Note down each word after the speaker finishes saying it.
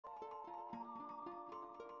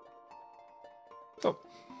そう。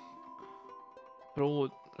ロ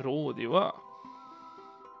ーディは、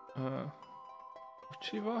う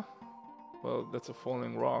ちは Well, that's a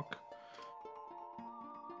falling rock.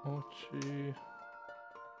 落ち。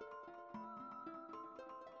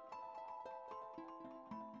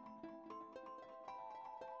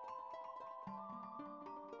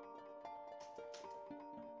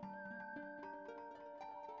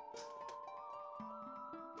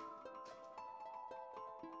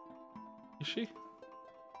石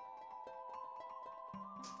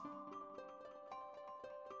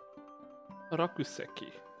落石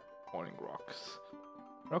Falling rocks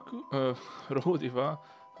ローディは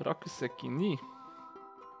落石に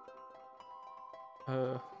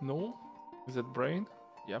脳 Is it brain?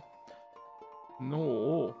 Yep 脳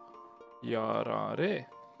をやられ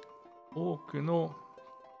多くの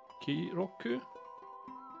記録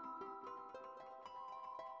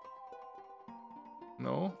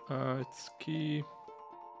No, it's key.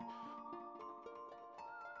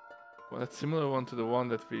 Well, that's similar one to the one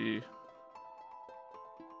that we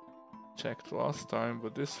checked last time,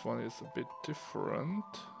 but this one is a bit different.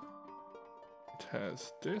 It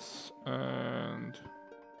has this and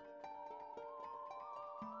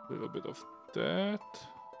a little bit of that.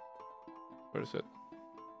 Where is it?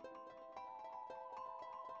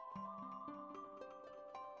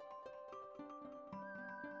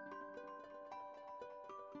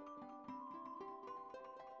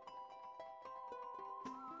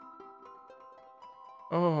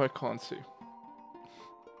 Oh, I can't see.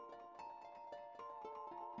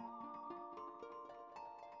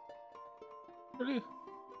 Really?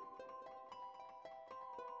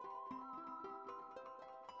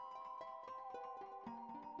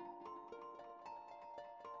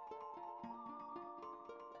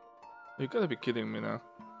 You gotta be kidding me now.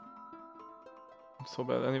 I'm so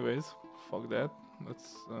bad anyways. Fuck that.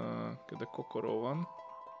 Let's get the Kokoro one.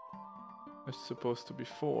 It's supposed to be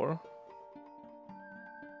 4.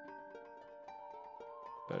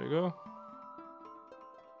 There you go.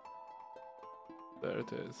 There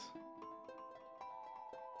it is.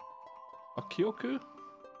 A Kyoku?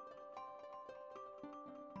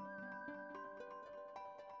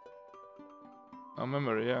 A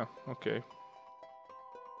memory, yeah, okay.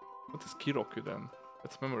 What is Kiroku then?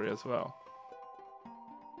 That's memory as well.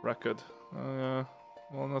 Record. Well,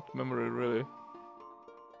 not memory really.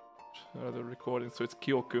 The recording, so it's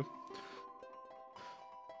Kyoku.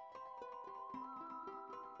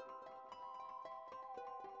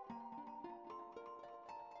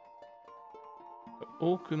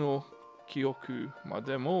 Oku no Kyoku ま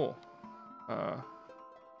でも、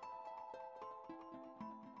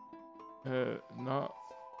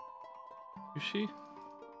失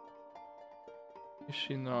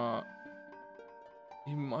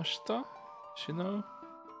いました失う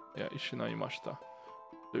いや、失いました。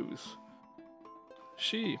lose。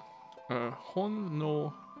し、ほん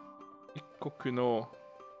の一国の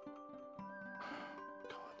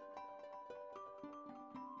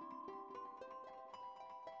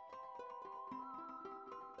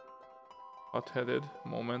hot-headed,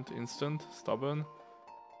 moment, instant, stubborn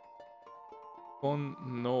ほん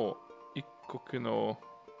の一国の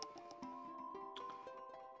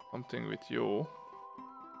something with you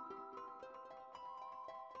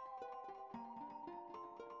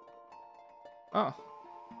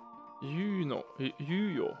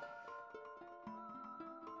猶予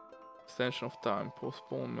extension of time,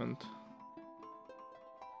 postponement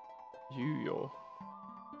猶予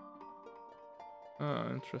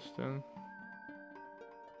interesting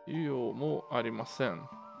猶予もありません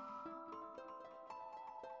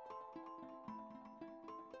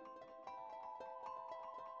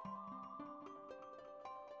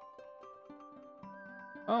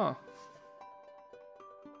I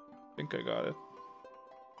think I got it.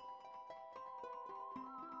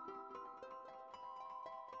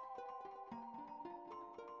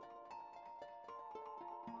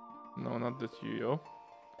 No, not that you,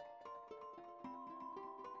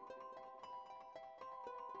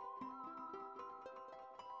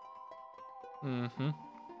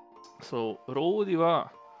 So, ローディ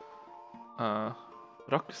は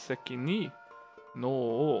落石に脳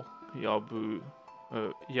を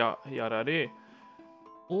やられ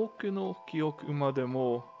多くの記憶まで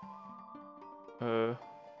も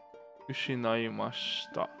失いまし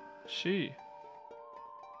たし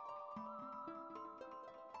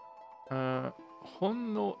ほ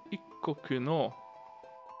んの一国の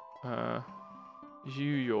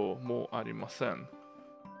猶予もありません。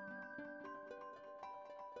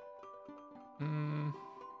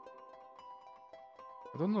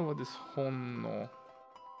I don't know what this ほんの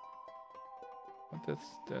What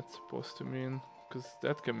that's supposed to mean. because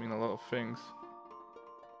that can mean a lot of things.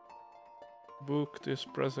 Book, this,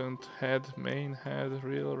 present, head, main, head,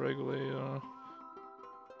 real, regulator,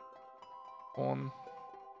 on,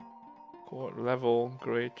 core, level,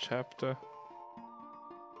 grade, chapter.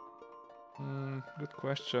 Good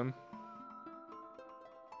question.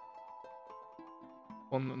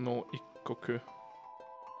 On no ikkoku.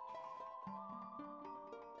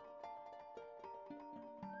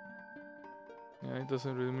 Yeah, it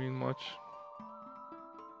doesn't really mean much.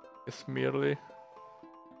 It's merely.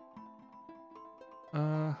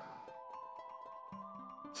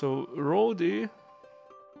 So Rody,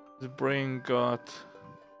 his brain got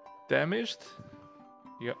damaged.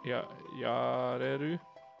 Yareru.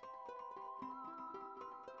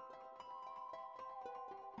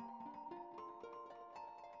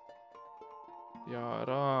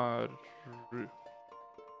 Yararu.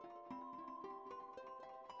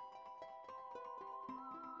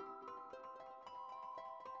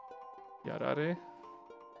 Yarare.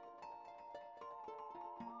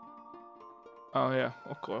 Oh yeah,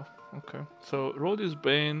 okay. So Rhody's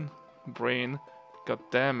brain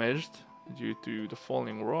got damaged due to the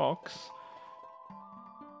falling rocks.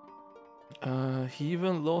 He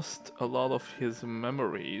even lost a lot of his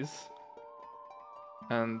memories,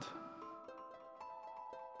 and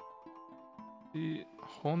the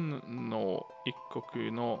Hon no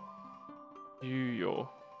Ikkoku no Yuyo,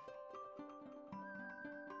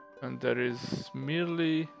 and there is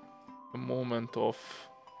merely a moment of.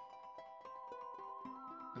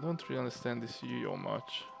 I don't really understand this Yuyo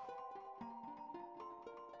much.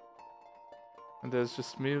 And there's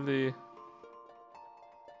just merely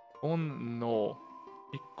On no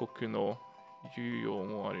Ikkoku no Yuyo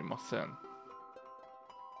mo arimasen.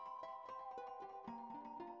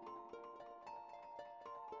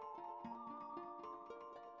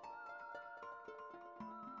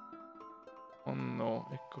 On no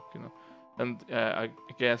Ikkoku no. And I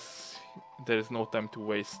guess there is no time to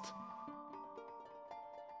waste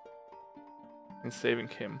in saving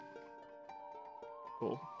him.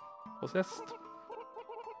 So, possessed.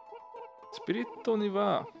 スピリットに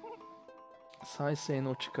は再生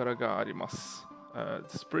の力があります。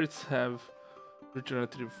The spirits have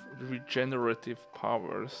regenerative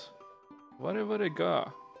powers. 我々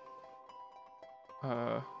が、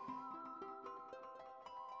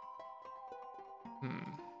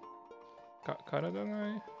体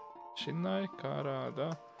ないしない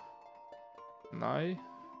体ない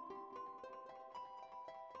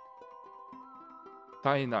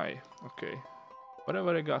体内 OK 我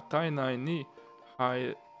々が体内に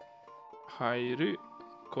入る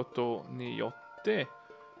ことによって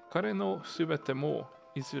彼のすべても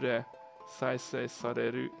いずれ再生さ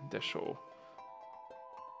れるでしょう。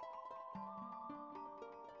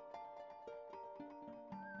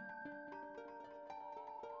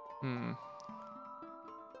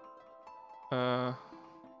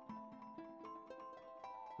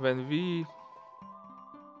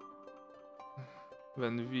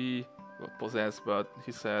When we got possessed, but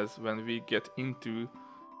he says when we get into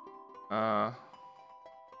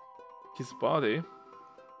his body,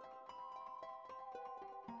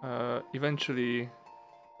 eventually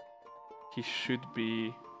he should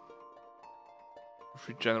be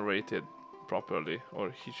regenerated properly, or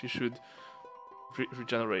he should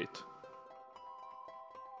regenerate,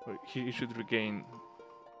 or he should regain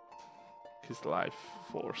his life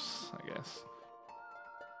force, I guess.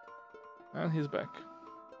 And he's back.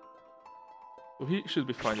 So he should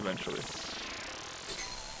be fine eventually.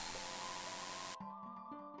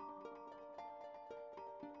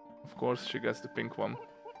 Of course, she gets the pink one.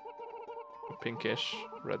 Pinkish,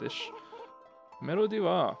 reddish. Melody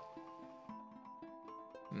wa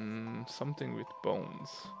something with bones.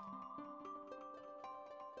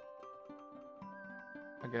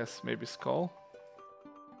 I guess maybe skull.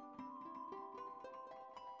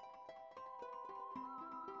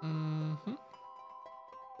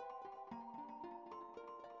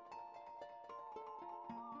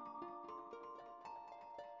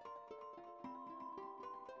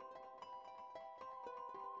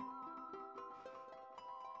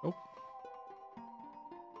 Nope.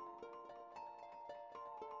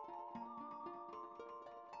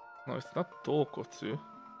 No, it's not Dokotsu.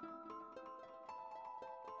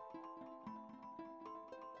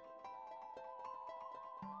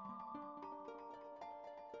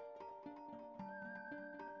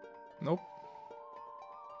 Nope.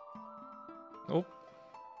 Nope.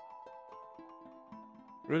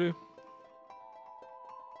 Really?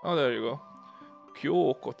 Oh, there you go.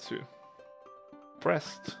 Kyokotsu.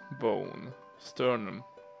 Breast bone. Sternum.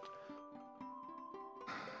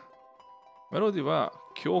 メロディは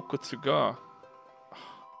胸骨が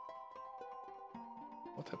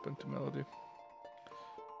What happened to melody?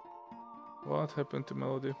 What happened to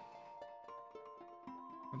melody?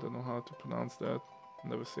 I don't know how to pronounce that.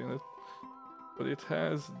 Never seen it. But it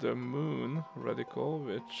has the moon radical,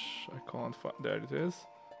 which I can't find. There it is.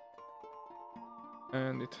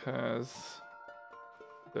 And it has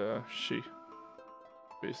the she.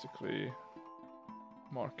 Basically,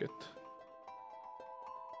 market.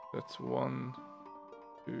 That's 1,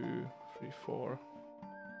 2, 3, 4.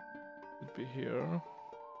 Would be here.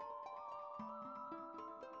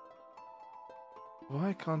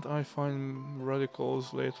 Why can't I find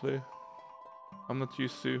radicals lately? I'm not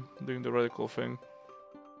used to doing the radical thing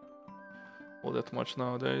all that much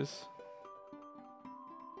nowadays.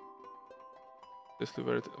 Just leave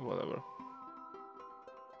it, whatever.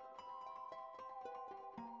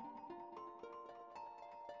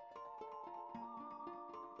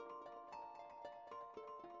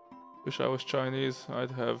 Wish I was Chinese,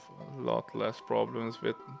 I'd have a lot less problems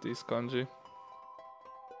with these kanji.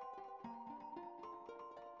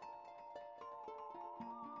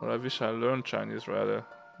 Or I wish I learned Chinese rather.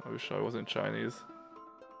 I wish I wasn't Chinese.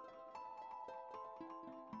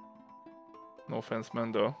 No offense,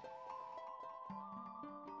 Mendo.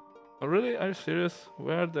 Oh really? Are you serious?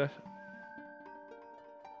 Where the...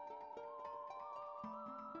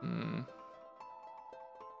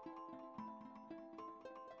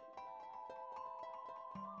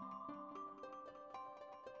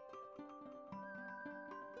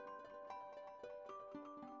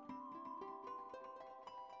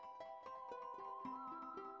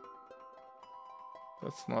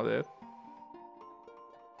 That's not it.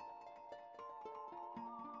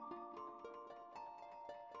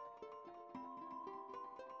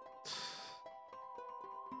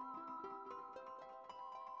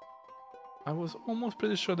 I was almost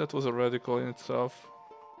pretty sure that was a radical in itself.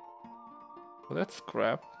 But that's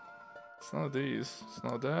crap. It's not these, it's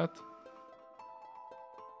not that.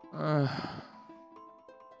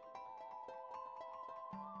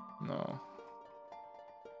 No.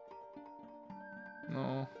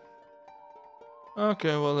 No.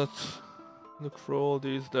 Okay, well let's look for all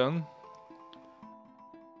these then.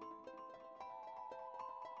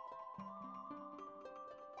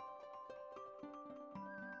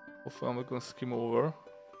 Hopefully I'm not gonna skim over.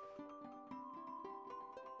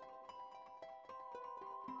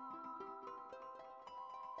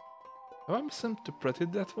 Have I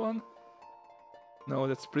misinterpreted that one? No,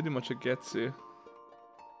 that's pretty much a Getsu.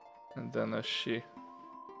 And then a she.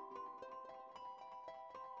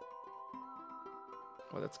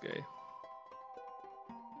 Oh, that's gay.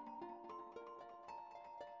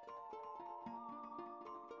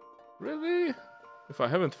 Really? If I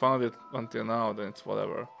haven't found it until now, then it's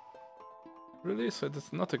whatever. Really? So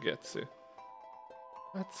that's not a Getsu.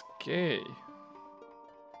 That's gay.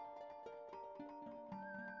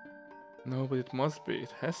 No, but it must be.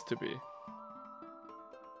 It has to be.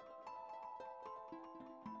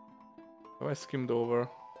 Have I skimmed over?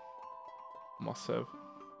 Must have.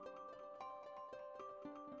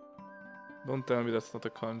 Don't tell me that's not a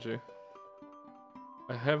kanji.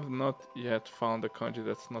 I have not yet found a kanji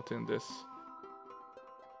that's not in this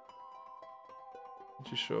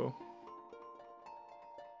Jisho.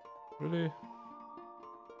 Really?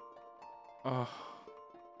 Ah.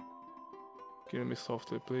 Kill me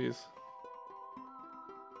softly, please.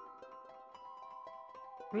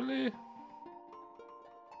 Really?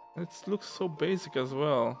 It looks so basic as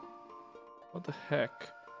well. What the heck?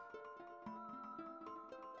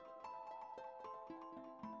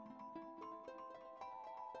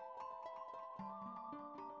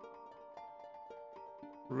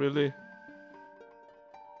 Really?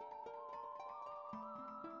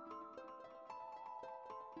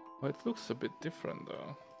 Well, it looks a bit different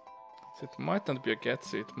though. So it might not be a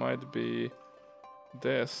Getsu, it might be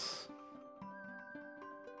this.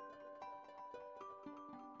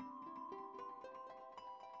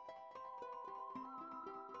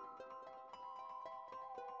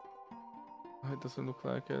 It doesn't look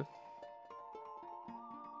like it.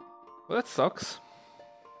 Well, that sucks.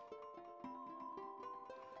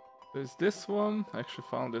 There's this one, I actually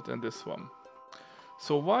found it, and this one.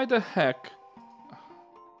 So why the heck...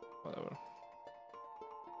 Whatever.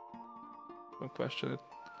 Don't question it.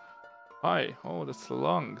 Hi, oh that's the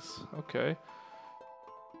lungs, okay.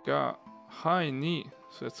 Ga, hai ni,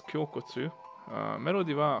 so that's kyokotsu.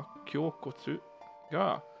 Melody wa kyokotsu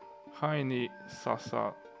ga hai ni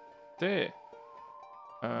sasate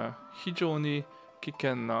非常に危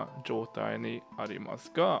険な状態にありま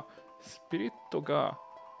すが、スピリットが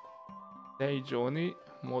正常に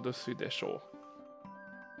戻すでしょう。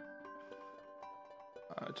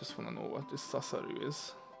I just wanna know what this sasaru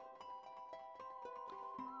is.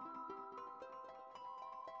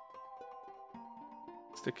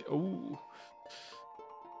 Stick. Ooh.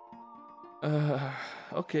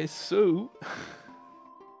 Okay, so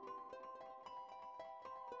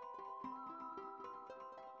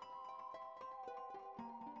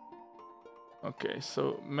okay,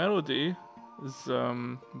 so melody is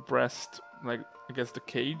breast, like I guess the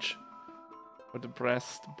cage or the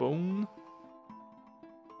breastbone.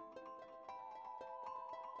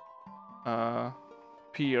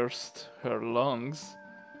 Pierced her lungs,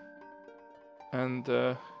 and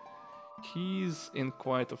he's in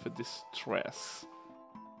quite of a distress.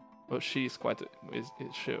 Well, she's quite.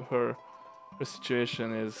 Her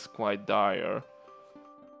situation is quite dire.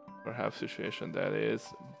 Her health situation, that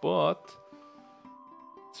is, but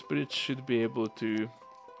Spirit should be able to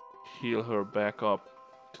heal her back up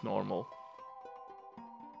to normal.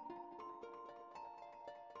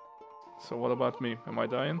 So what about me? Am I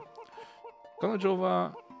dying? 彼女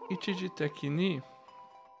は一時的に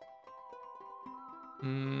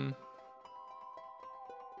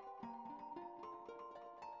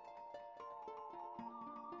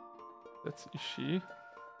That's Ishii.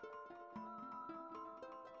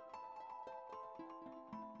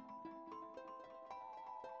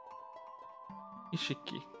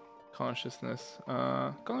 Ishiki. Consciousness.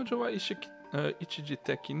 彼女は一時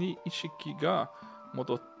的に意識が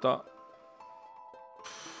戻った。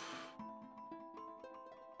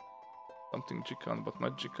Something 時間 but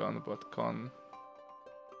not 時間 but 間。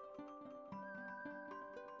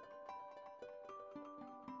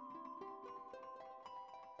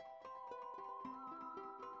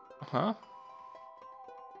Huh?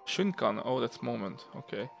 瞬間 Oh, that's moment.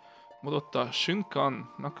 Okay. 戻った瞬間、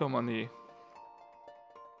仲間に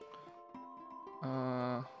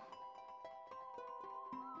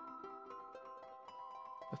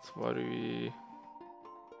That's what we...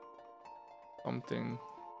 Something...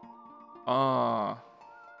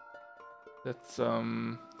 That's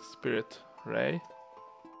Spirit Ray.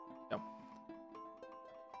 Yep.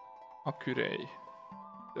 Aku Ray.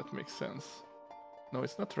 That makes sense. No,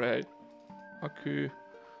 it's not Ray. Aku...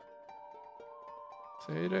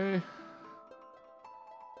 Say Ray?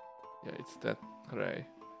 Yeah, it's that Ray.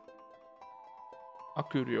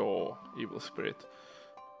 Akuryo, evil spirit.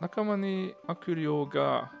 仲間に悪霊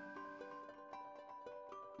が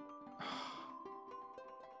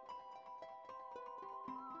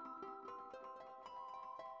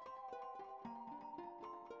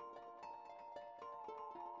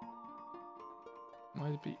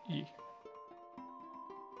might be E.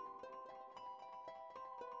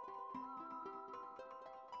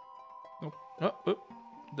 Nope. Oh,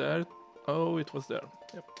 there. Oh, it was there.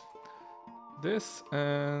 Yep. This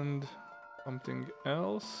and something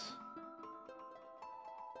else.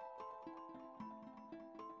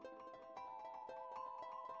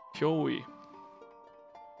 Hyoi.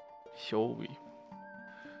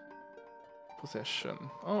 Possession.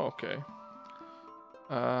 Oh, okay.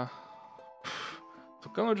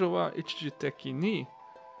 彼女は一時的に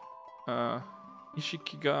意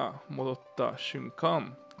識が戻った瞬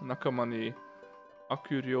間、仲間に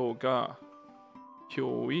悪霊が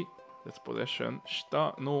憑依 That's possession し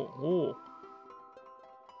たのを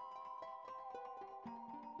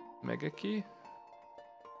めげき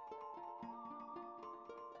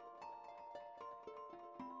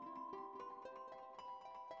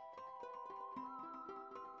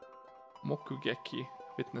目撃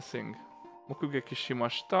witnessing 目撃しま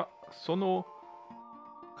した。その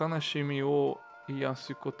悲しみを癒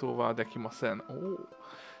すことはできません。Oh.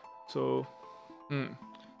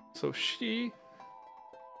 So she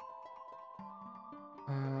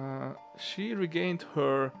regained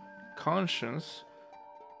her conscience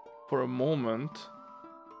for a moment,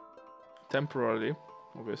 temporarily,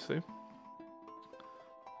 obviously,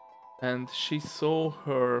 and she saw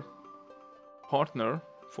her partner,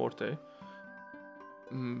 Forte,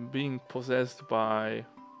 being possessed by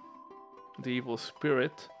the evil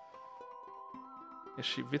spirit.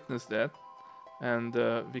 She witnessed that, and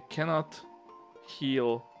we cannot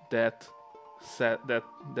heal that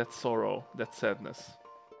sorrow, that sadness.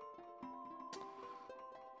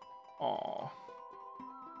 Aww.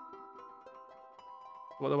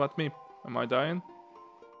 What about me? Am I dying?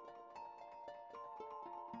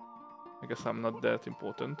 I guess I'm not that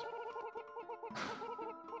important.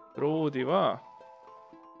 Rodi wa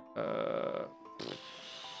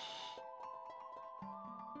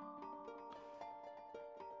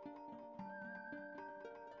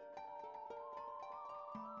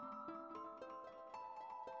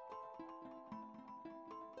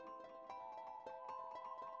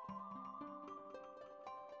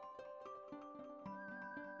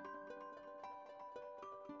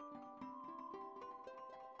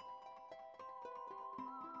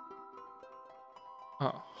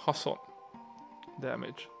破損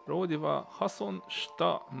damage。ローディは破損し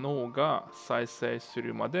た脳が再生す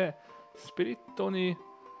るまでスピリットに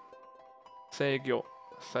制御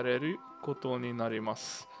されることになりま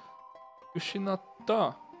す。失っ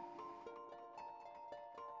た、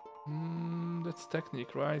that's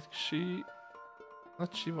technique, right?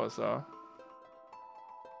 Not 仕業。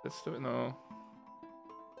Let's do it now.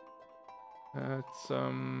 It's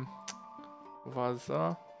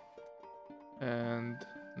Vaza and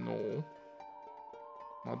no.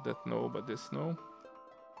 Not that no, but this no.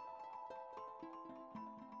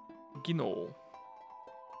 技能。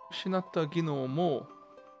失った技能も、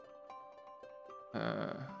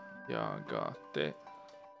やがて、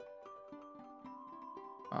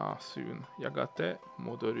soon やがて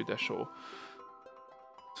戻るでしょう。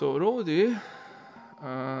So, Rodi,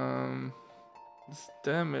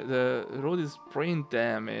 the Rodi's brain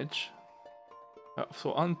damage.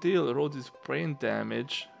 So until Rodi's brain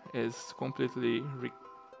damage is completely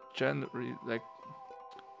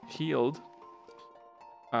healed,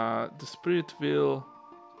 the spirit will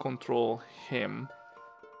control him.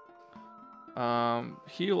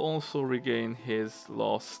 He'll also regain his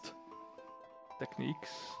lost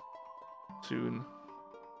techniques soon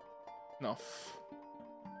enough.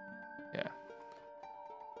 Yeah,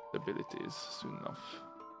 abilities soon enough.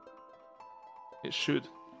 It should.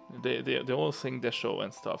 They all sing their show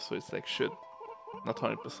and stuff, so it's like should, not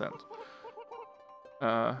 100%.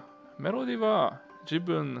 メロディは自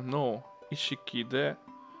分の意識で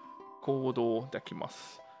行動できま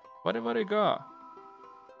す。我々が、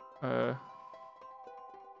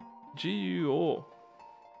自由を、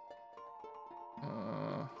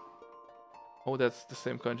oh, that's the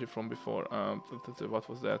same kanji from before. What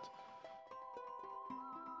was that?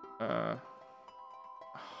 A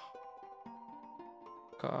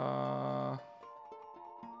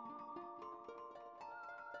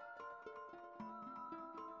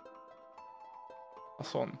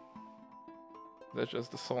son. That's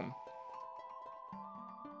just the son.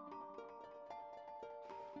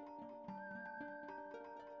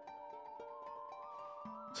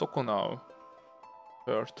 Soko now.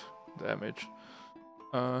 Hurt damage.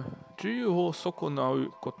 自由を損な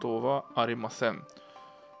うことはありません。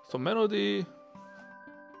So melody,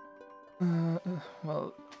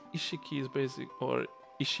 well, ishiki is basic, or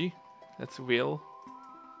ishi, that's will.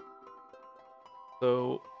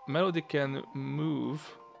 So melody can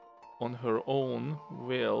move on her own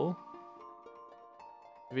will.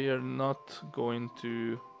 We are not going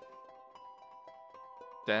to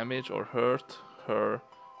damage or hurt her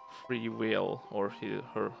free will or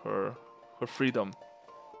her freedom.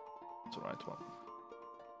 That's the right one.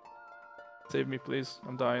 Save me, please.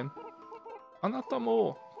 I'm dying. あなた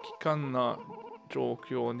も危険な状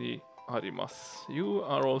況にあります。You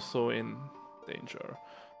are also in danger.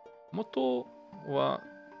 元は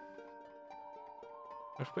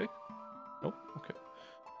Earthquake? No? Okay.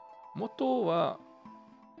 元は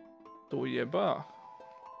といえば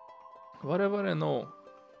我々の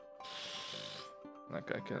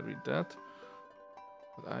Like I can read that.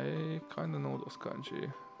 But I kinda know those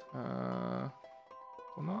kanji.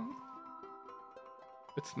 Konan?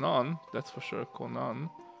 It's none, that's for sure. Konan.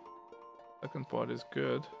 Second part is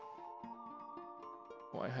good.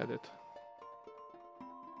 Oh, I had it.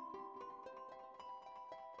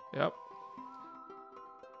 Yep.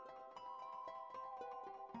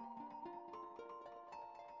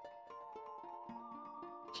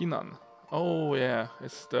 Hinan. Oh yeah,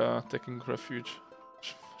 it's the taking refuge,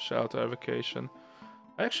 shelter, vacation.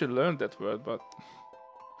 I actually learned that word, but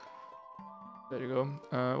there you go.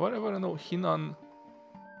 Whatever I know, Hinan.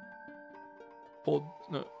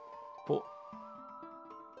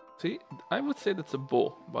 See, I would say that's a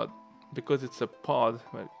bo, but because it's a pod,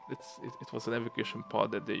 well, it was an evacuation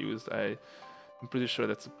pod that they used. I'm pretty sure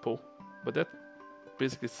that's a po, but that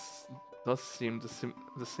basically does seem the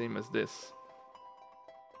same as this.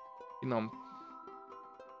 Hinan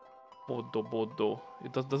bodo.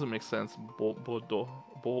 It doesn't make sense. Bodo.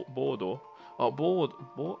 Oh, board.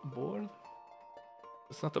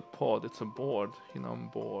 It's not a pod. It's a board. Hinan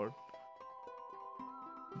board.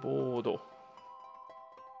 Bodo.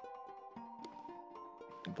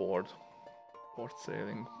 Board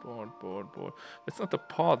sailing. Board. It's not a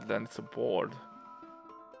pod then. It's a board.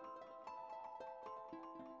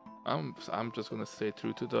 I'm just gonna stay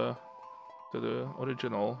true to the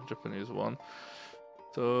original Japanese one.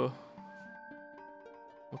 So,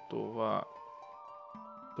 元は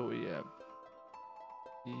といえ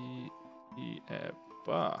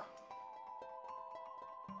ば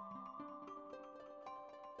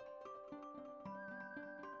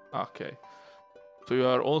Okay. you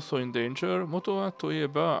are also in danger. 元はといえ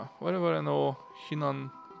ば、我々の避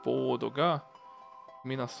難ボードが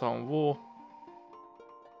皆さんを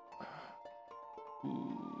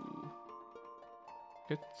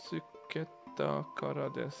けつけたから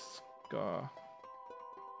ですが、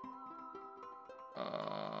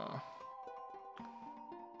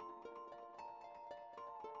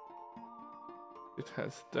it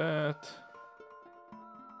has that.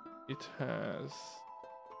 It has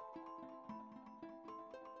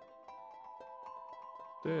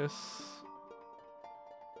this.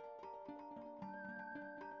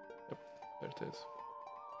 Yep, there it is.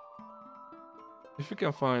 If you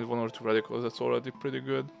can find one or two radicals, that's already pretty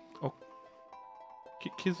good. Oh,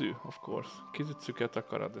 Kizu, of course. Kizu tsuketa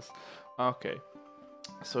kara desu. Okay.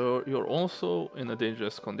 So you're also in a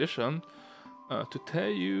dangerous condition. To tell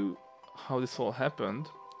you how this all happened,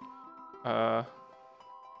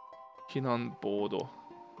 Hinan Bodo.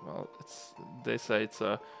 Well, they say it's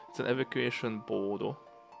an evacuation board,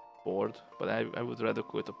 but I would rather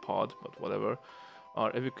call it a pod, but whatever.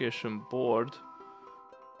 Our evacuation board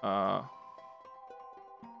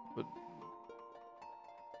would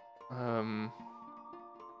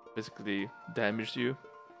basically damage you.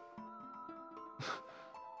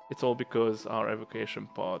 It's all because our evacuation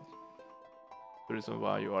pod, the reason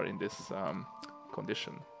why you are in this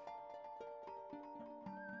condition.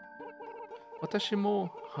 私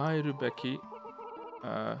も入るべき、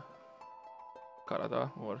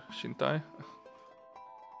体 or 身体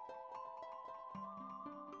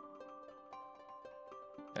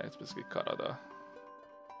Yeah, it's basically 体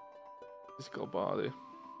physical body.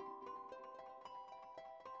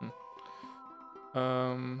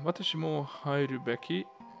 私も入るべき、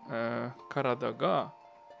体が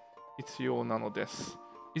必要なのです。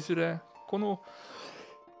いずれこの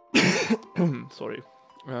sorry、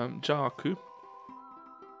邪悪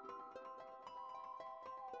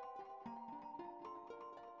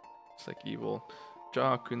It's like evil.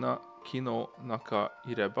 邪悪な木の中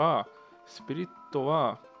いれば、スピリット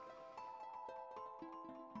は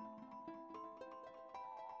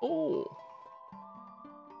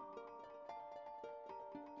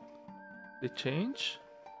They change?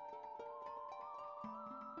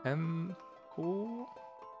 Henko?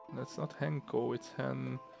 That's not Henko, it's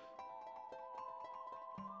Hen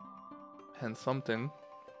something.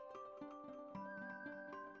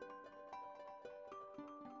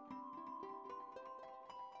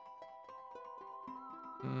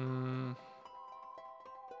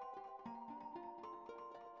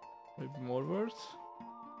 Maybe more words?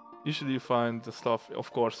 Usually you find the stuff,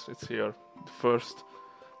 of course it's here. The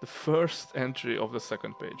first entry of the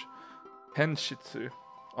second page. Henshitsu.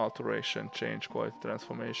 Alteration, change, quality,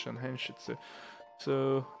 transformation, Henshitsu.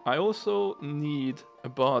 So I also need a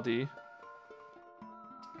body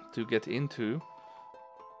to get into.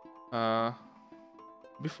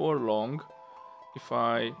 Before long, if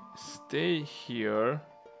I stay here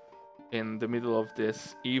in the middle of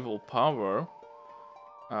this evil power,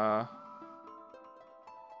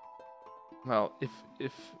 well, if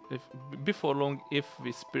before long, if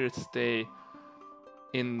we spirits stay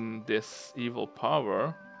in this evil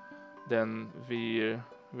power, then we're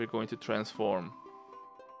going to transform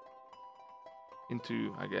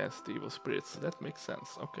into, I guess, the evil spirits. That makes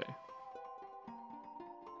sense. Okay.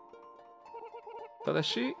 ただ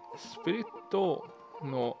し、スピリット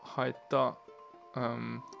の入った、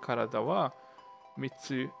体は3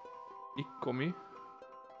つ1個目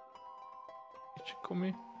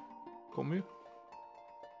Komu?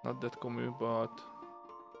 Not that Komu, but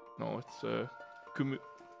no, it's Kumu.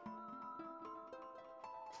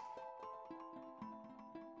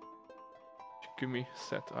 Kumi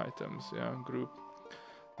set items, yeah, group.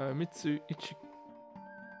 3つ1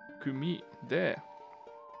組で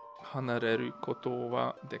離れること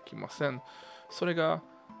はできません。それが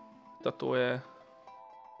たとえ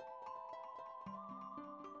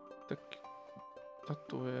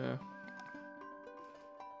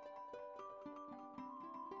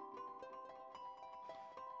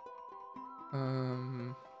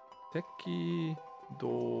適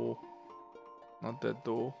度なんて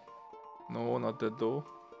どうNo, not that though.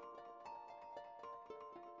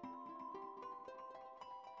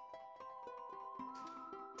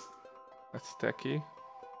 That's tacky.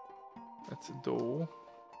 That's do.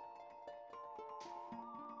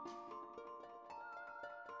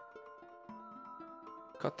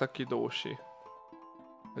 Katakidoshi.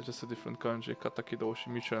 That's just a different kanji. Katakidoshi,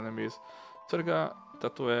 mutual enemies. それがた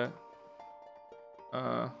とえ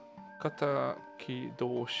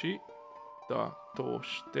Katakidoshiだと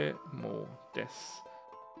してもです。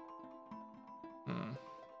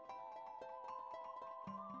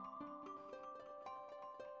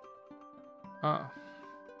Ah.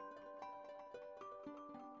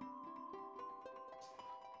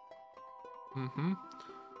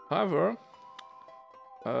 However,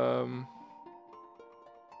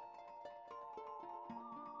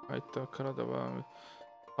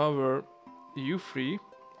 however, you three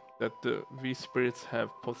that the V spirits have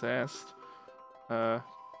possessed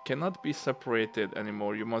cannot be separated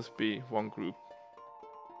anymore. You must be one group.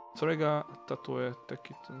 それがたとえ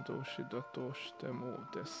敵同士だとしても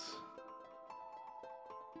です。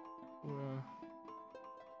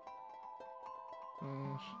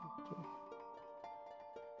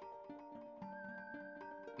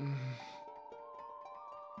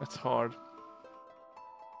That's hard.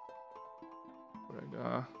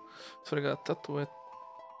 それがたとえ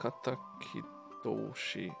敵同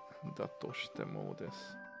士だとしてもで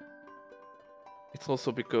す。It's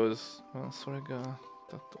also because それが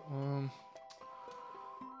だと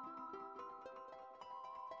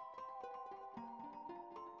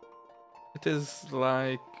It is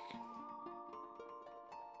like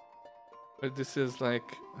this is like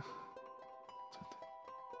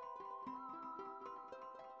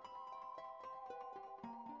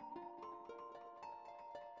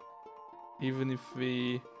even if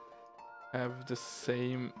we have the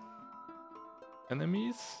same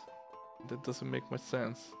enemies, that doesn't make much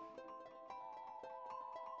sense.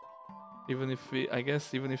 Even if we, I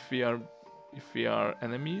guess, even if we are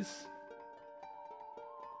enemies,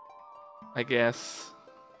 I guess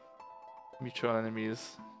mutual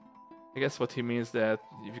enemies. I guess what he means that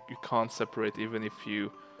you can't separate even if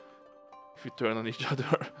you turn on each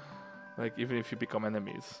other. Like even if you become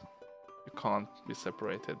enemies, you can't be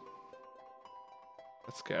separated.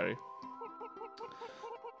 That's scary.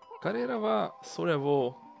 彼らはそれ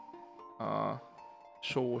を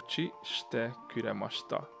承知してくれまし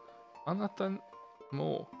た。あなた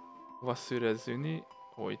も忘れずに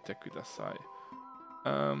おいてください。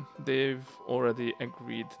They've already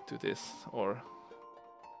agreed to this or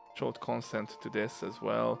showed consent to this as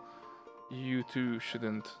well. You two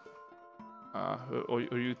shouldn't, or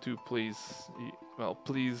you two please,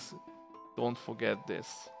 please don't forget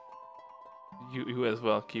this. You as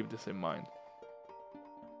well keep this in mind.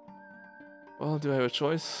 Well, do I have a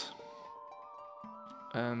choice?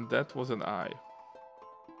 And that was an I.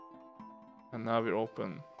 And now we're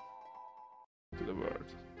open to the world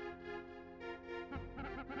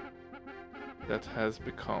that has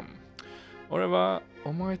become. 俺は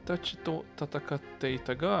お前たちと戦ってい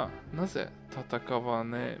たが、なぜ戦わ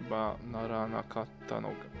ねばならなかった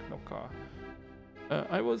のか。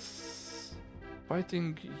I was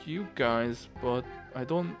fighting you guys, but I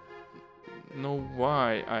don't know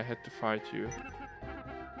why I had to fight you.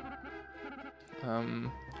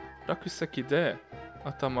 落石で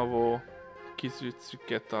頭を傷つ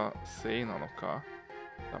けたせいなのか。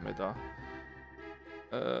ダメだ。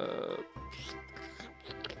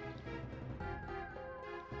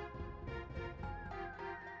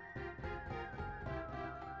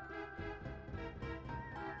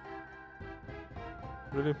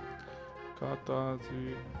Really? 片付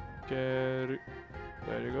ける。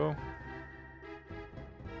There you go.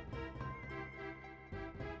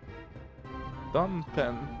 Done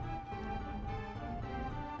pen.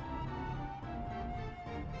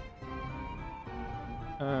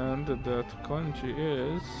 And that kanji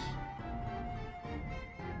is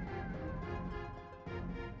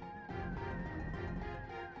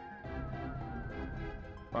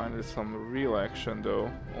finally some real action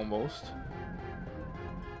though, almost.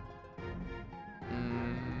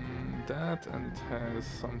 That and it has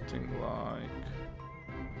something like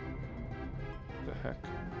the heck.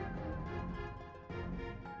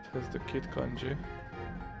 It has the kid kanji.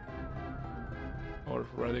 Or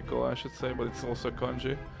radical, I should say, but it's also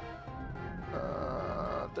kanji.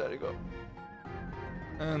 There you go.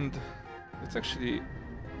 And it's actually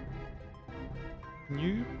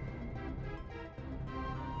new.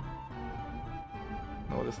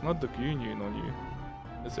 No, that's not the Gyunyu no new,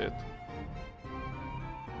 is it?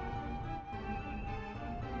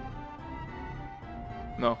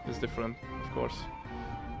 No, it's different, of course.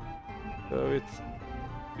 So it's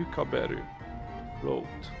Ukaberu. Float.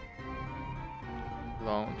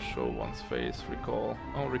 Launch, show one's face, recall.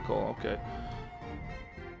 Oh, recall, okay.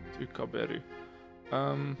 Ukaberu.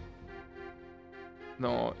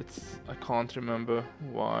 No, it's... I can't remember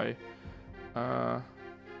why.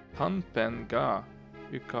 Tanpen ga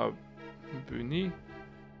Ukabu ni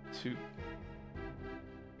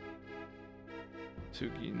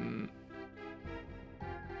Tsugin...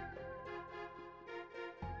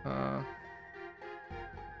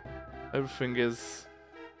 everything is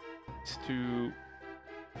too...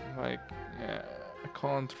 like, yeah, I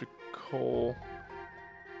can't whole.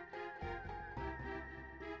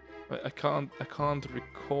 I can't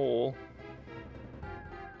recall.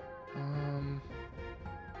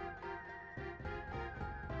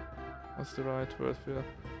 What's the right word for that?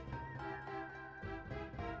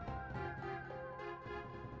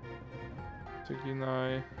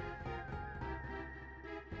 Teginai.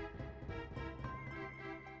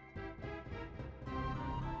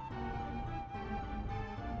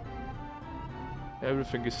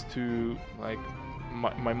 Everything is too, like,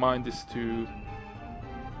 my mind is too.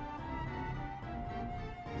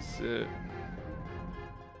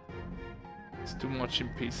 It's too much in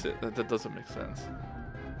pieces. That doesn't make sense.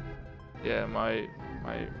 Yeah, I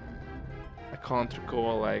can't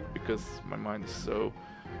recall, like, because my mind is so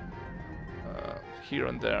here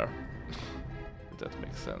and there. If that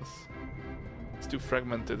makes sense. It's too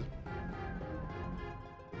fragmented.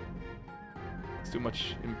 It's too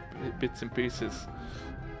much in bits and pieces.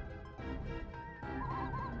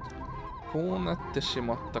 こうなってし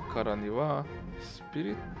まったからにはスピ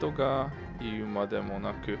リットが言うまでも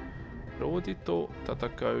なくローディと戦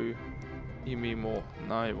う意味も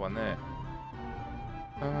ないわね。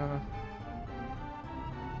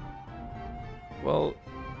Well,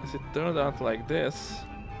 as it turned out like this,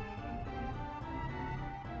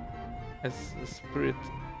 as a spirit,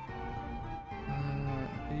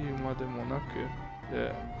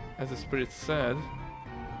 as the spirit said,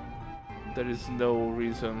 there is no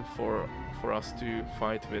reason for us to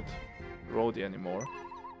fight with Rhodey anymore.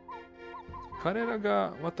 彼ら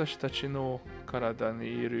が私たちの体に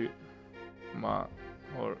いる、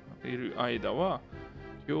いる間は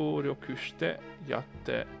協力してやっ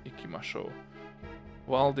ていきましょう。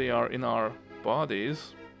While they are in our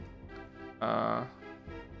bodies,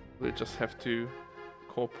 we just have to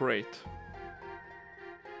cooperate.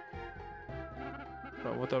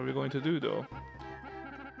 But what are we going to do though?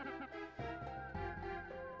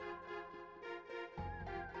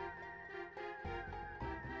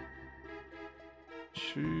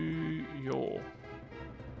 Shuyo.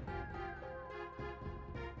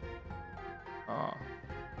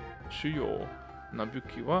 主要な武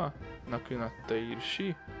器はなくなっている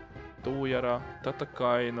し、どうやら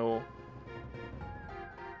戦いの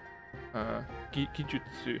技術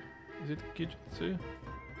Is it 技術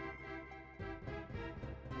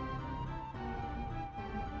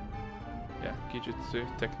Yeah, 技術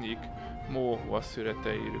テクニックも忘れ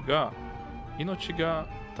ているが、命が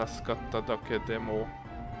助かっただけでも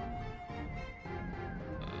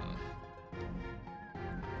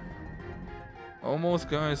Almost,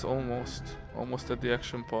 guys, almost at the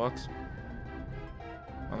action part.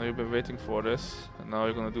 I know you've been waiting for this, and now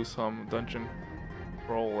you're gonna do some dungeon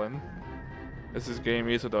crawling. As this game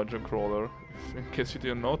is a dungeon crawler, in case you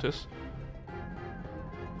didn't notice.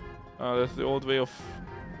 That's the old way of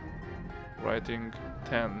writing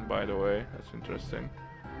 10, by the way. That's interesting.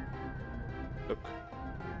 Look.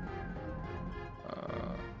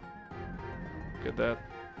 Look at that.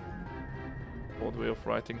 Old way of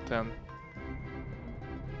writing 10.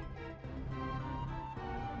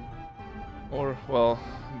 Or, well,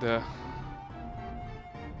 the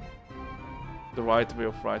right way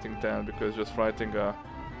of writing 10, because just writing a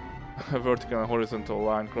vertical and horizontal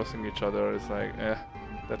line crossing each other is like,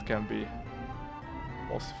 that can be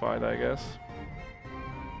falsified, I guess.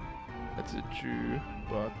 That's a Jew,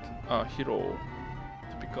 but hero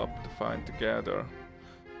to pick up, to find, to gather.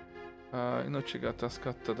 命が助か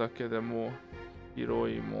っただけでも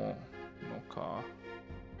広いものか。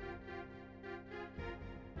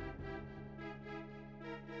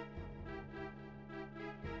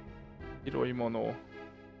広いもの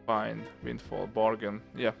find, windfall, bargain.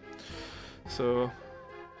 Yeah. So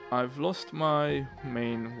I've lost my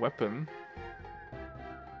main weapon.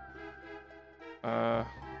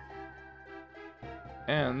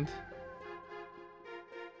 And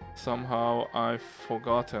somehow I've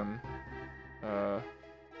forgotten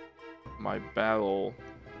my battle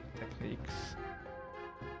techniques.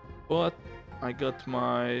 But I got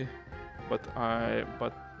my but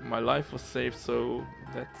my life was saved, so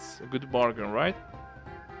that's a good bargain, right?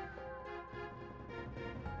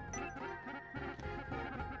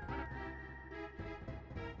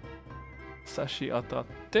 Sashi 当たっ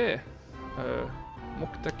て、目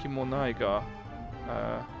的もないが、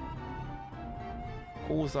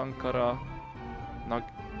鉱山から抜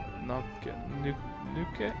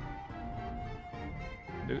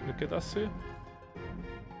け出す抜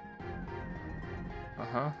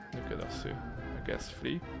け出す I guess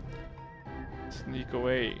flee. Sneak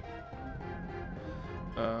away.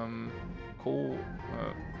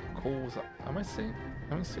 Kozan. Am I saying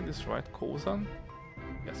this right? Kozan?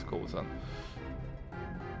 Yes, Kozan.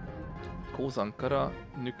 鉱山から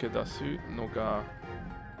抜け出すのが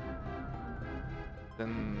な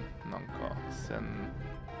んか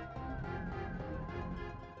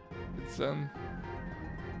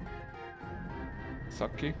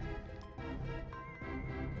先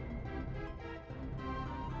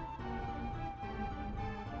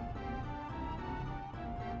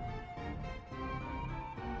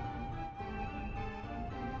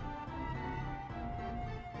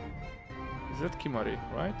Is that Kimari,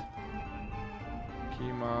 right?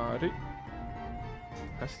 Kimari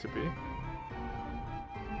has to be.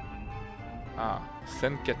 Ah,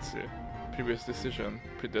 Senketsu. Previous decision,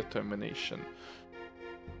 predetermination.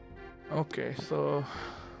 Okay, so...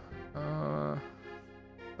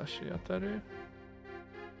 Tashiataru?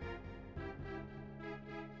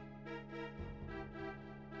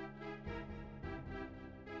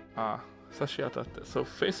 Ah, Sashiatate. So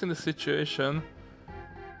facing the situation,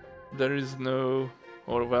 there is no...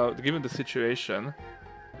 Or well, given the situation,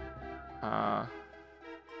 there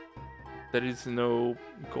is no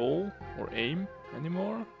goal or aim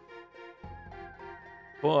anymore.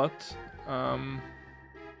 But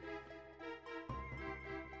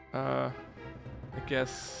I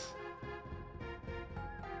guess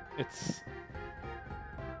I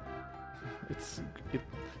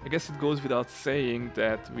guess it goes without saying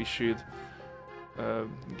that we should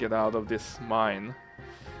get out of this mine.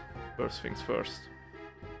 First things first.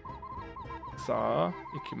 さあ、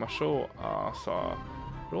行きましょう。さあ、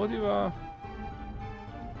ローディは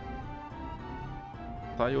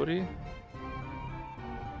頼り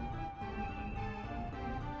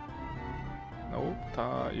No,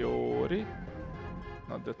 頼り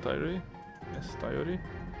Not that 頼り Yes, 頼り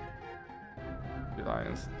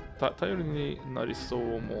Reliance 頼りになりそ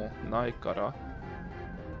うもないから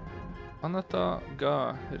あなた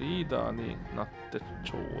がリーダーになって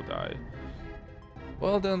ちょうだい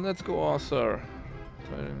Well then, let's go, Arthur.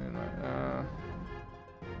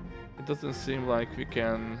 It doesn't seem like we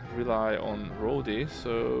can rely on Rhodey,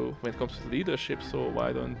 so when it comes to leadership, so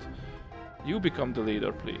why don't you become the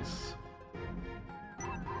leader, please?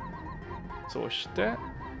 そして、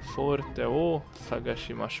フォルテを探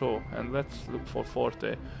しましょう。And let's look for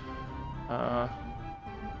Forte.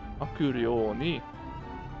 悪霊に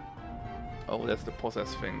Oh, that's the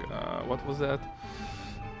possess thing. What was that?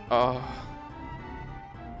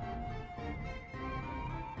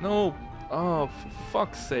 No! Oh, for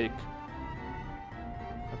fuck's sake.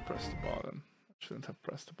 I pressed the button. I shouldn't have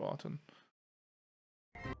pressed the button.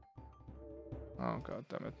 Oh, god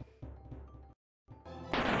damn it.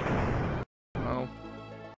 No.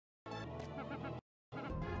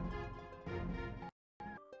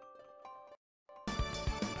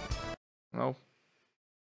 No.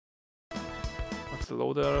 What's the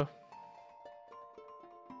loader?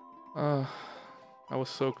 I was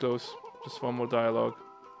so close. Just one more dialogue.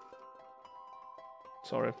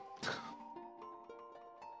 Sorry.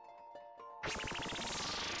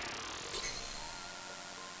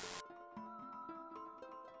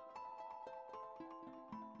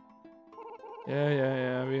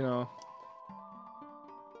 Yeah, we know.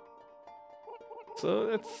 So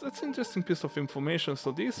that's an interesting piece of information.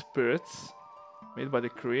 So these spirits, made by the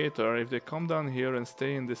creator, if they come down here and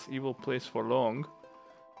stay in this evil place for long,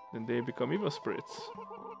 then they become evil spirits.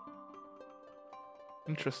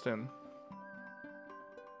 Interesting.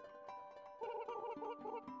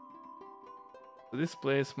 So this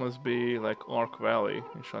place must be like Ark Valley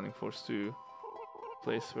in Shining Force 2.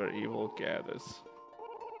 Place where evil gathers.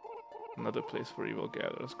 Another place for evil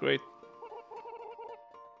gathers. Great.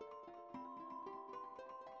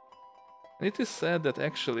 And it is said that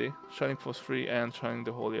actually Shining Force 3 and Shining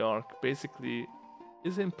the Holy Ark basically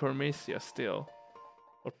is in Permacia still.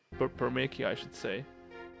 Or Permacia, I should say.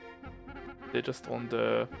 They're just on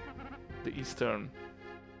the eastern,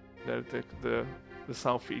 the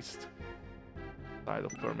southeast side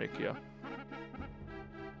of Permacia.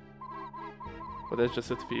 But that's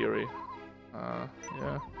just a theory.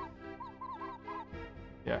 Yeah.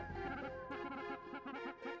 Yeah.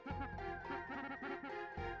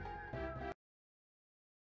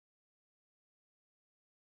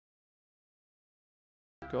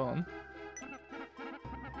 Go on.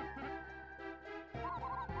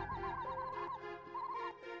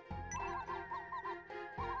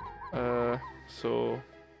 So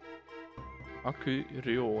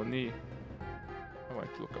Akurioni. I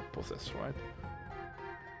might look up possess, right?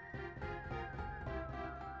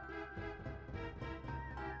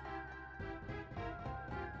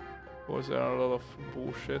 Was there a lot of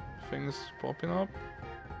bullshit things popping up?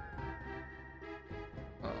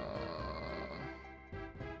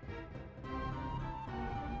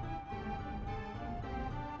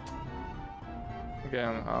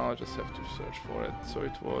 Again, I'll just have to search for it. So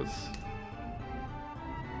it was,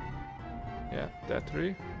 yeah, that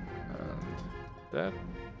tree and that.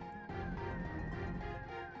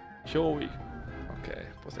 Hyoi. Okay,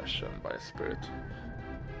 possession by a spirit.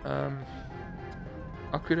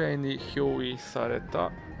 悪霊に憑依され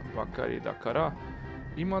たばかりだから、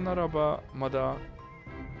今ならばまだ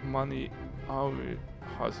間に合う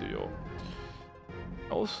はずよ。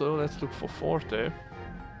Also, let's look for Forte.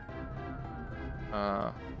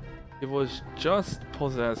 He was just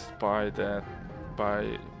possessed by that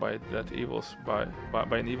by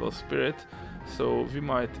an evil spirit, so we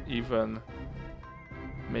might even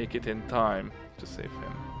make it in time to save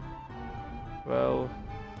him. Well,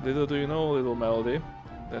 little do you know, little Melody,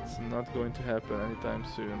 that's not going to happen anytime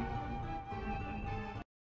soon.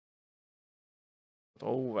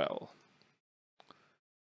 Oh well.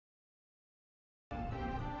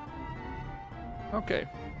 Okay.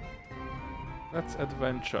 Let's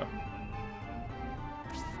adventure.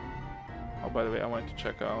 Oh, by the way, I want to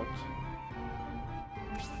check out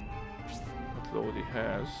what Lodi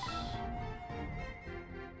has.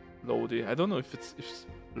 Lodi. I don't know if it's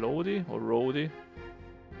Lodi or Rodi.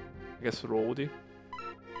 I guess Rodi.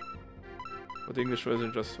 But the English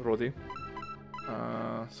version just Rodi.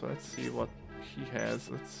 So let's see what he has.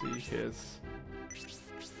 Let's see his.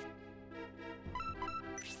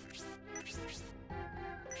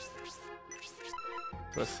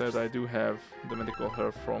 So I said I do have the medical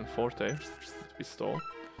herb from Forte that we stole.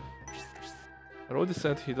 Rodi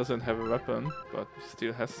said he doesn't have a weapon, but he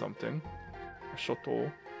still has something. A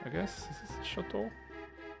Shoto, I guess. Is this a Shoto?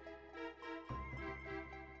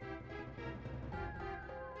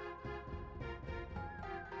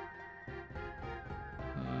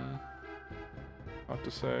 Hard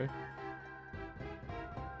to say.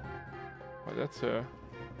 But that's a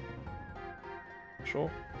Shoto,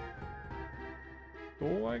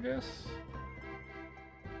 I guess?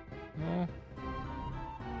 No.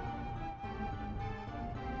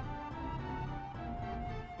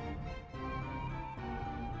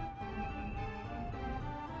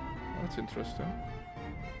 That's interesting.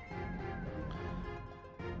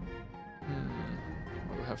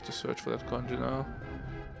 I'll have to search for that kanji now.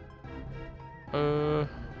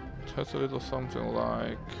 It has a little something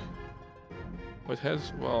like... It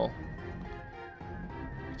has, well...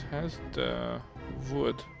 It has the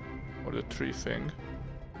wood or the tree thing.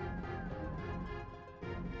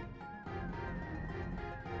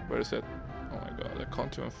 Where is it? Oh my god, I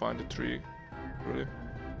can't even find the tree. Really?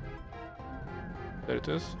 There it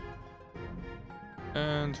is.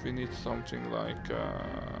 And we need something like...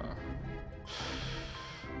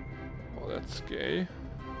 Oh, that's gay.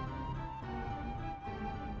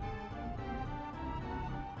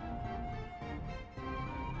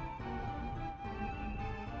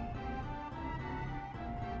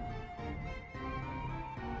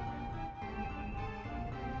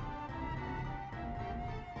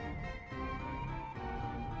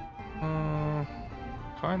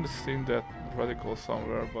 Kinda seen that radical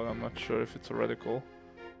somewhere, but I'm not sure if it's a radical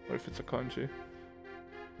or if it's a kanji.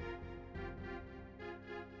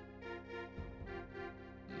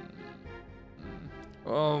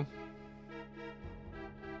 Well,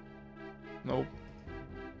 nope.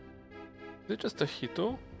 Is it just a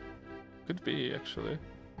Hito? Could be, actually.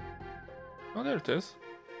 Oh, there it is.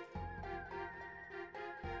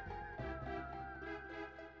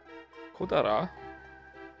 Kodara?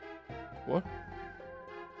 What?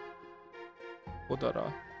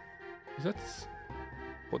 Kodara. Is that...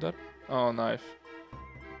 Kodara? Oh, knife.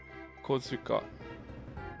 Kozuka.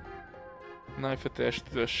 Knife attached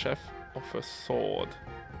to the shaft of a sword.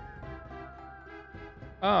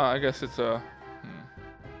 Ah, I guess it's a...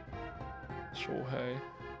 Shohei.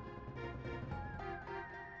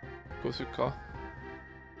 Kozuka.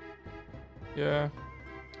 Yeah.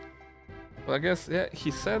 Well, I guess, yeah,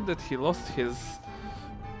 he said that he lost his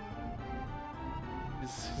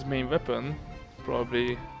main weapon.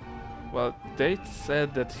 Probably, well, they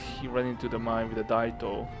said that he ran into the mine with a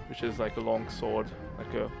daito, which is like a long sword,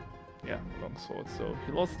 like a, yeah, long sword. So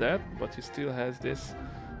he lost that, but he still has this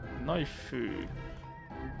knife.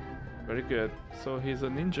 Very good. So he's a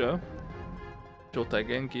ninja. Jotai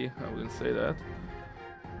Genki, I wouldn't say that.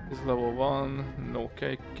 He's level 1, no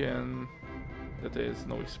Keiken, that is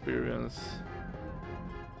no experience.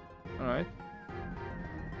 Alright.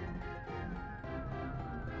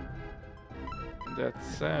 That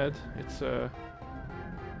said, it's a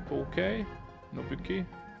Tokei, Nobuki.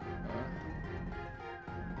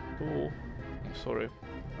 Oh, sorry.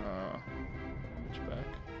 Switch back.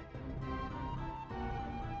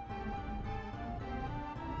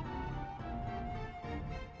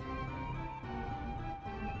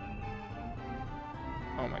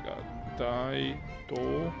 dai,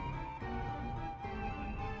 do.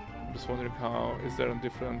 I'm just wondering how, is there a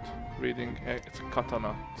different reading? It's a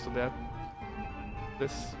katana, so that,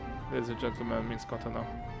 this, ladies and gentlemen, means katana.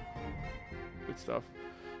 Good stuff.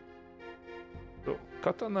 So,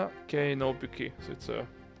 katana kei no buki, so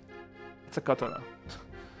it's a katana.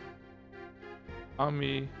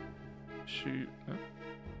 Ami shu, oh,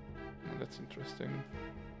 that's interesting.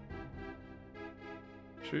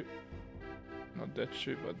 Shu, not that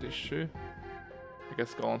shu, but this shu. I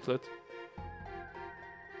guess gauntlet.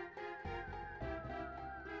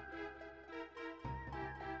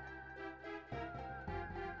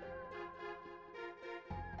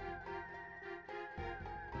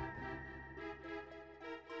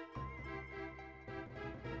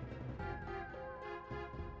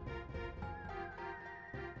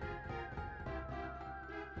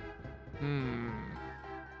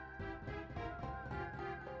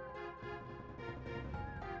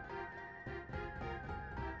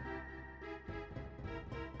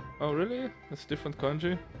 Oh really? It's different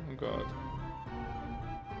kanji? Oh god.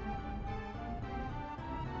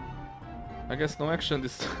 I guess no action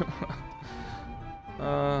this time.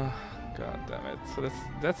 God damn it. So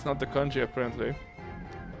that's not the kanji apparently.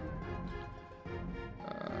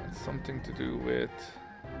 It's something to do with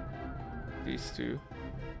these two.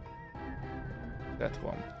 That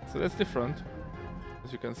one. So that's different,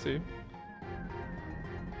 as you can see.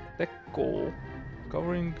 Tekko.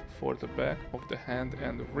 Covering for the back of the hand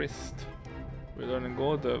and wrist. We're learning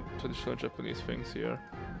all the traditional Japanese things here.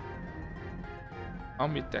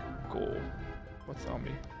 Ami tekko. What's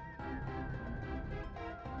Ami?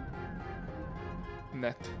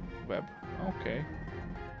 Net. Web. Okay.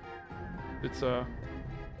 It's a...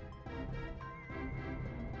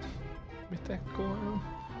 Ami tekko.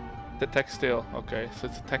 The textile. Okay, so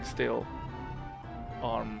it's a textile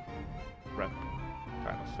arm wrap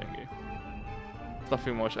kind of thingy.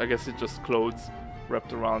 Nothing much, I guess it's just clothes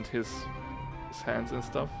wrapped around his hands and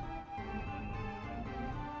stuff.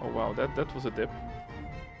 Oh wow, that was a dip.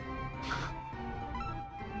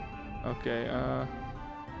 Okay,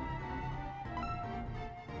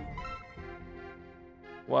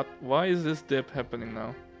 why is this dip happening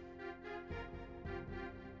now?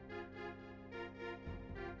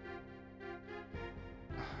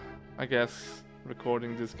 I guess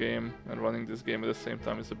recording this game and running this game at the same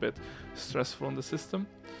time is a bit stressful on the system.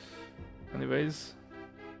 Anyways.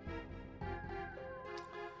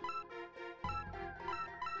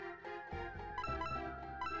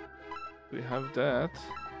 We have that.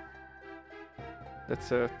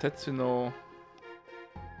 That's a Tetsuno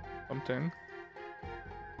something.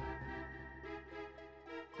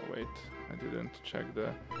 Oh wait, I didn't check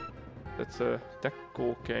the... That's a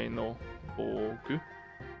Tekko Kei no Bogu.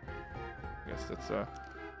 I guess that's a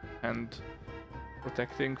hand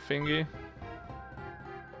protecting thingy.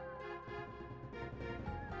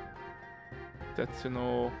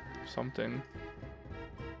 Tetsuno something.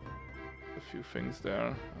 A few things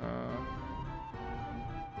there.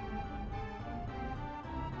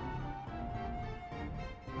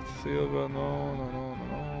 Silver,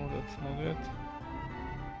 no, that's not it.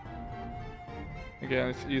 Again,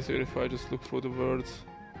 it's easier if I just look through the words,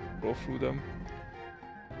 go through them.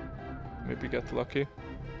 Maybe get lucky.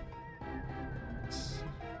 It's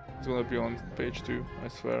gonna be on page 2, I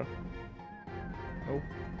swear. Nope.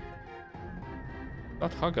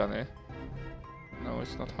 Not Hagane. No,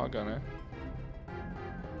 it's not Hagane.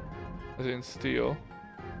 As in steel.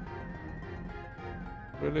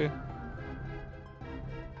 Really?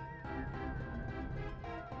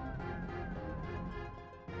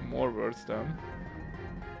 More words then.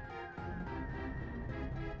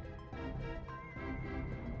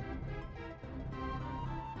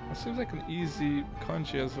 It seems like an easy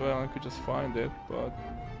kanji as well, I could just find it, but...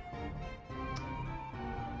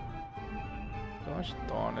 Gosh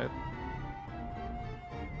darn it.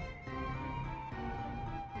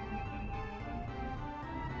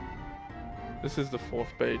 This is the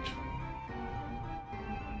 4th page.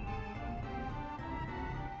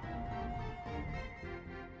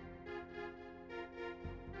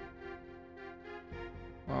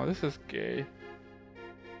 Oh, this is gay.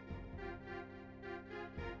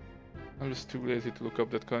 I'm just too lazy to look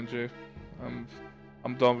up that kanji.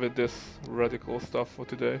 I'm done with this radical stuff for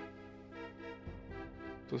today.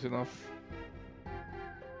 It was enough.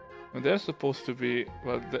 And there's supposed to be,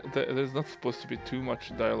 well, there's not supposed to be too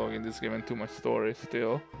much dialogue in this game and too much story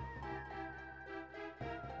still.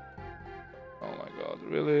 Oh my god,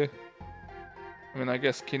 really? I mean, I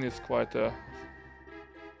guess kin is quite a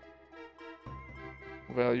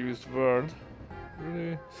well-used word.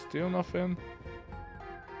 Really? Still nothing?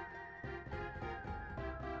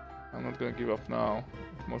 I'm not gonna give up now.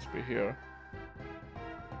 It must be here.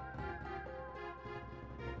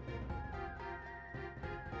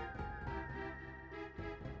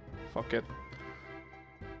 Fuck it.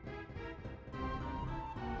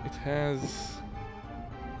 It has...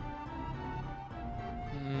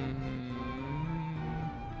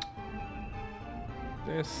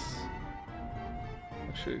 this...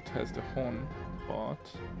 Actually, it has the horn part.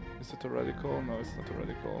 Is it a radical? No, it's not a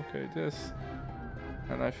radical. Okay, this.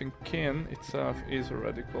 And I think kin itself is a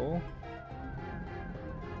radical.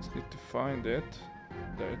 Just need to find it.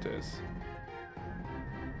 There it is.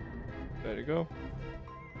 There you go.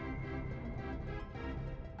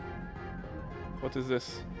 What is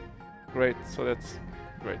this? Great, so that's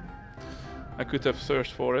great. I could have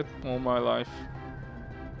searched for it all my life.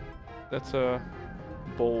 That's a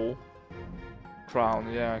bowl.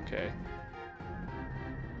 Crown, yeah, okay.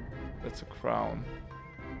 That's a crown.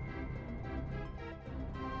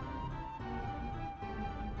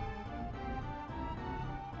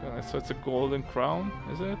 So it's a golden crown,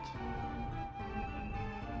 is it?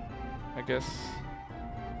 I guess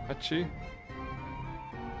Hachi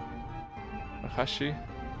or Hashi.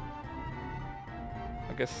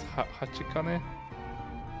 I guess Hachikane.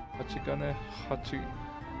 Hachikane, Hachi.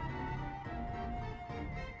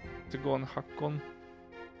 Tigon, Hakon.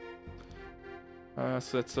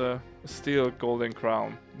 So that's a steel golden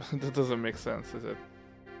crown. That doesn't make sense, is it?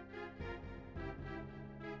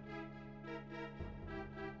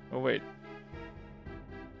 Oh wait.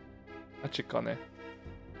 Hachikane.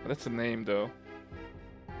 That's a name though.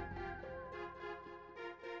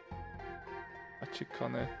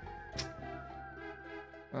 Hachikane.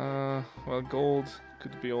 Well, gold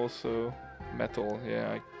could be also metal.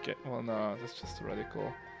 Yeah, I get. Well, no, that's just a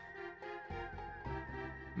radical.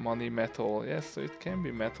 Money metal. Yes, so it can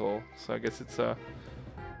be metal. So I guess it's a.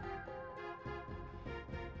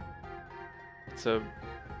 It's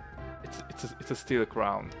a steel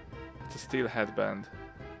crown. It's a steel headband.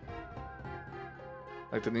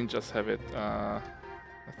 Like the ninjas have it.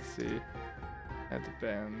 Let's see.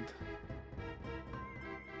 Headband.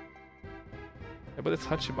 Yeah, but it's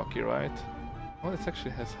Hachibaki, right? Well, it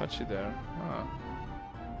actually has Hachi there. Ah.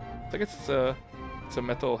 So I guess it's a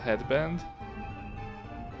metal headband.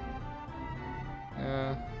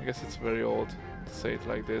 Yeah, I guess it's very old to say it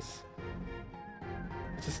like this.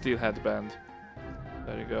 It's a steel headband.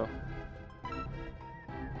 There you go.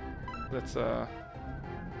 That's a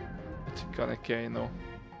Chikanekei no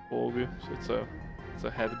Ogu, so it's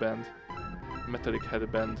a headband, metallic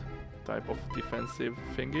headband type of defensive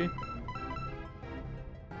thingy.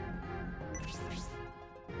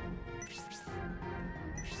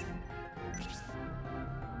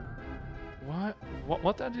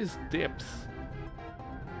 What are these dips?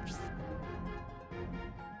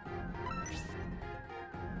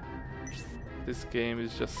 This game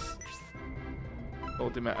is just so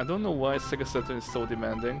demanding. I don't know why Sega Saturn is so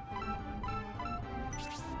demanding.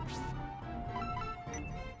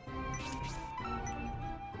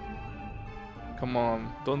 Come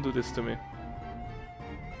on, don't do this to me.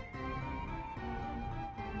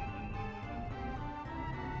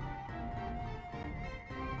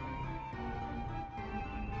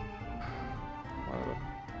 Whatever.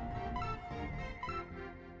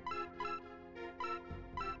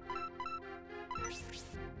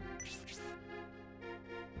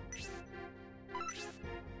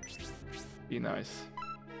 Be nice.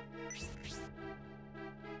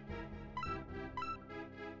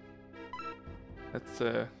 That's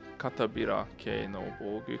a Katabira Kei no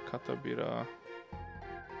Bogu. Katabira.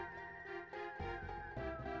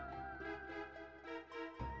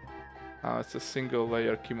 Ah, it's a single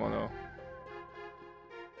layer kimono.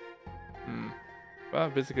 Well,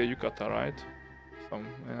 basically yukata, right?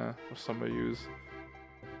 For summer use.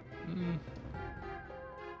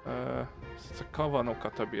 It's a kawa no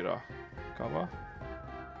katabira. Kawa?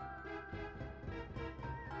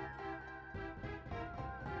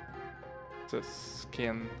 It's a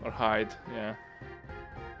skin or hide, yeah.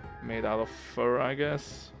 Made out of fur, I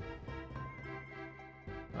guess.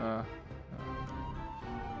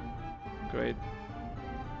 Great.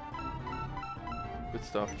 Good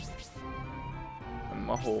stuff. And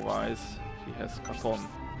Maho wise, he has Katon,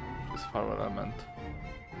 which is fire element.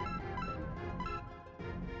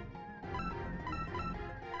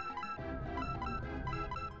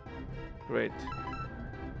 Great.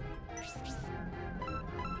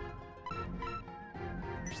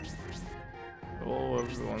 Oh,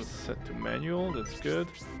 everyone's set to manual, that's good.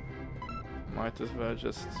 Might as well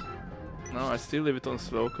just... No, I still leave it on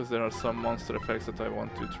slow because there are some monster effects that I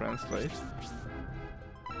want to translate.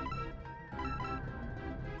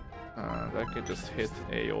 I can just hit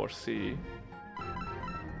A or C.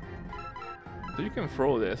 So you can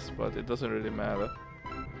throw this, but it doesn't really matter.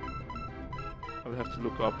 I will have to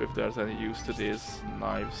look up if there's any use to these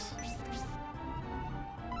knives.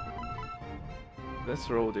 That's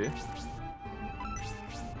roadie.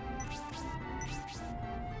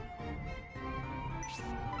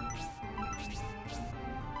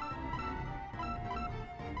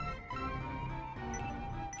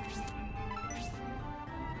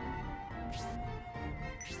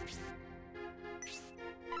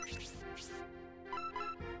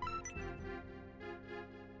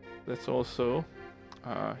 That's also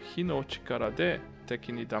火の力で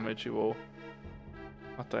敵にダメージを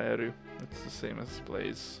与える. It's the same as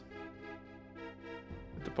blaze.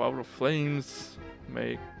 The power of flames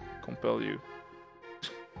may compel you.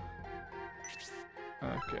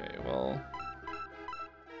 Okay, well,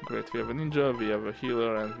 great. We have a ninja, we have a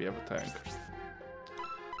healer, and we have a tank.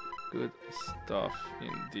 Good stuff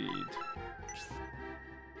indeed.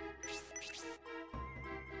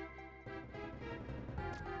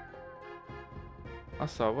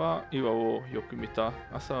 Asa wa iwa wo yoku mita.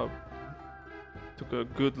 Asa took a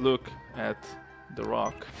good look at the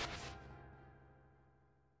rock.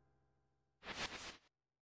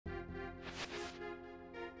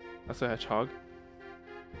 That's a hedgehog.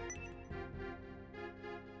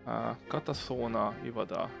 Katasona iwa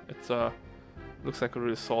da. It's looks like a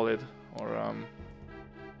really solid, or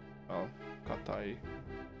well, katai.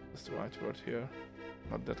 That's the right word here.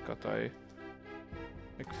 Not that katai.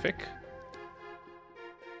 Like thick.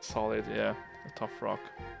 Solid, yeah, a tough rock.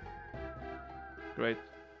 Great.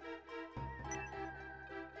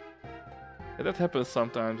 Yeah, that happens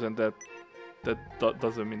sometimes, and that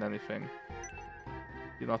doesn't mean anything.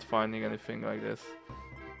 You're not finding anything like this.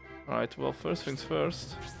 Alright, well, first things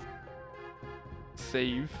first.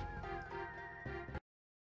 Save.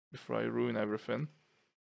 Before I ruin everything.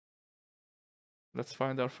 Let's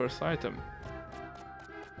find our first item.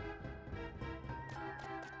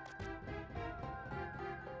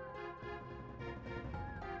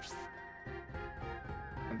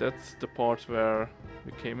 That's the part where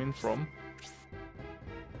we came in from.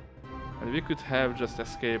 And we could have just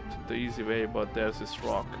escaped the easy way, but there's this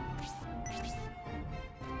rock.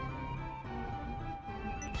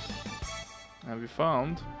 And we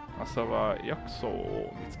found Asa wa yakuso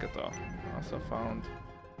o mitsuketa. Asa found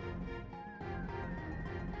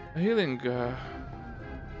a healing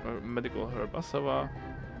medical herb. Asa wa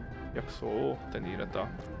yakuso o tenireta.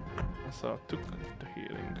 Asa took the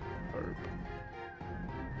healing herb.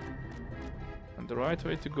 And the right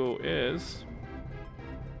way to go is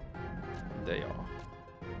there.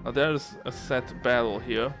 Now there's a set battle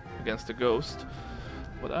here against the ghost,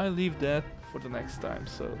 but I'll leave that for the next time.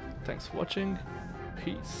 So thanks for watching.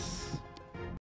 Peace.